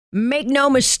Make no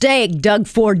mistake, Doug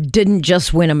Ford didn't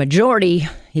just win a majority.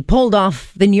 He pulled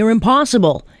off the near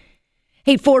impossible.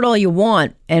 Hate Ford all you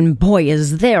want, and boy,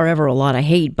 is there ever a lot of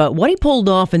hate, but what he pulled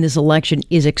off in this election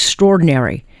is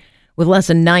extraordinary. With less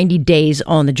than 90 days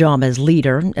on the job as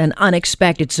leader, an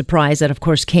unexpected surprise that, of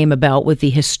course, came about with the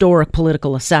historic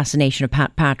political assassination of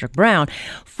Patrick Brown,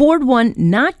 Ford won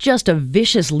not just a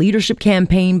vicious leadership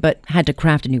campaign, but had to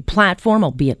craft a new platform,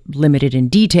 albeit limited in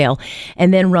detail,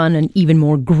 and then run an even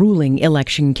more grueling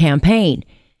election campaign.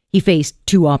 He faced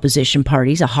two opposition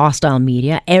parties, a hostile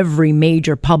media, every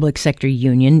major public sector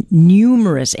union,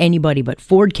 numerous anybody but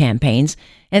Ford campaigns,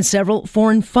 and several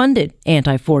foreign-funded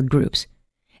anti-Ford groups.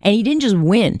 And he didn't just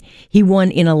win, he won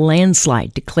in a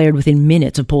landslide declared within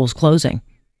minutes of polls closing.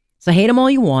 So hate him all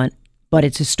you want, but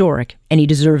it's historic, and he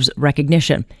deserves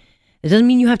recognition. It doesn't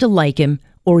mean you have to like him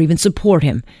or even support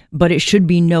him, but it should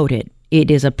be noted it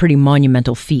is a pretty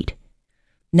monumental feat.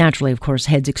 Naturally, of course,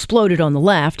 heads exploded on the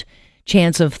left.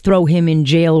 Chants of throw him in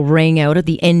jail rang out at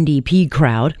the NDP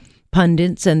crowd.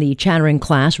 Pundits and the chattering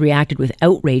class reacted with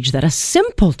outrage that a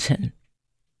simpleton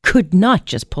could not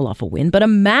just pull off a win, but a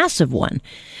massive one.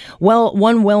 Well,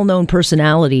 one well-known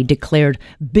personality declared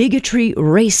bigotry,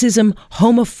 racism,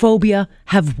 homophobia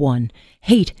have won.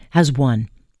 Hate has won.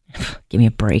 Give me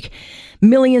a break.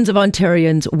 Millions of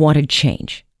Ontarians wanted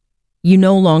change. You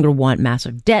no longer want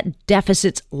massive debt,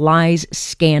 deficits, lies,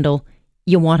 scandal.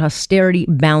 You want austerity,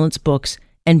 balanced books,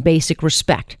 and basic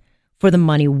respect for the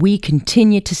money we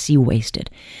continue to see wasted.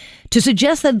 To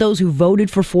suggest that those who voted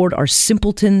for Ford are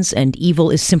simpletons and evil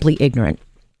is simply ignorant.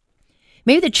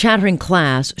 Maybe the chattering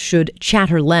class should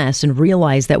chatter less and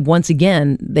realize that once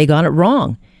again, they got it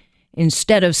wrong.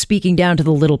 Instead of speaking down to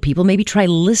the little people, maybe try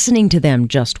listening to them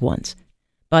just once.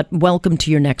 But welcome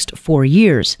to your next 4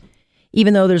 years.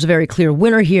 Even though there's a very clear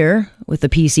winner here, with the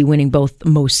PC winning both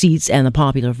most seats and the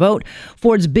popular vote,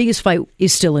 Ford's biggest fight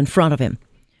is still in front of him.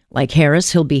 Like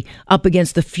Harris, he'll be up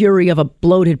against the fury of a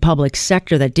bloated public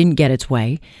sector that didn't get its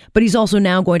way. But he's also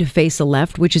now going to face the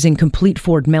left, which is in complete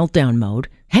Ford meltdown mode.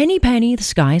 Henny penny, the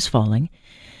sky is falling.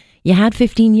 You had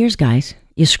 15 years, guys.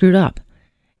 You screwed up.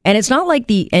 And it's not like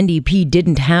the NDP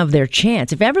didn't have their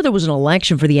chance. If ever there was an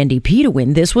election for the NDP to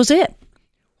win, this was it.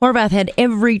 Horwath had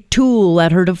every tool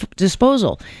at her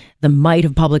disposal. The might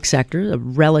of public sector, a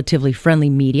relatively friendly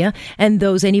media, and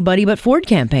those anybody but Ford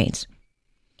campaigns.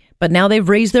 But now they've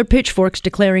raised their pitchforks,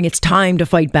 declaring it's time to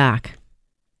fight back.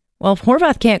 Well, if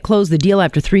Horwath can't close the deal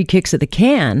after 3 kicks at the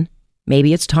can,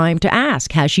 maybe it's time to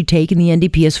ask, has she taken the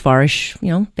NDP as far as,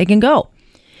 they can go?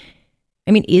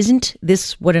 I mean, isn't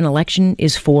this what an election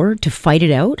is for, to fight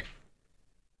it out?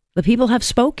 The people have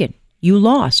spoken. You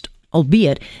lost.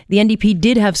 Albeit, the NDP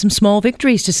did have some small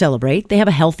victories to celebrate. They have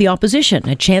a healthy opposition,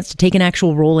 a chance to take an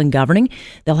actual role in governing.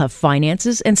 They'll have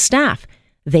finances and staff.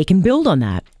 They can build on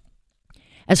that.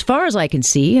 As far as I can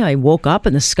see, I woke up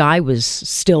and the sky was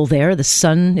still there. The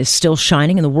sun is still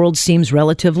shining and the world seems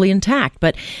relatively intact.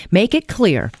 But make it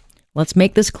clear. Let's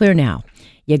make this clear now.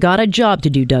 You got a job to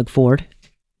do, Doug Ford.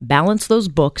 Balance those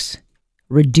books,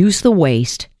 reduce the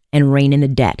waste, and rein in the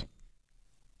debt.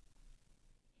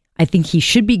 I think he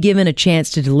should be given a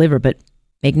chance to deliver, but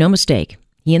make no mistake,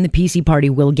 he and the PC party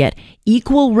will get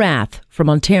equal wrath from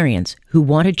Ontarians who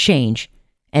want to change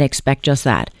and expect just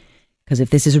that. Because if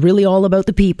this is really all about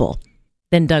the people,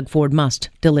 then Doug Ford must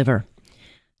deliver.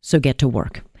 So get to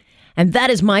work. And that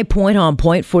is my point on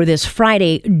point for this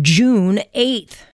Friday, June 8th.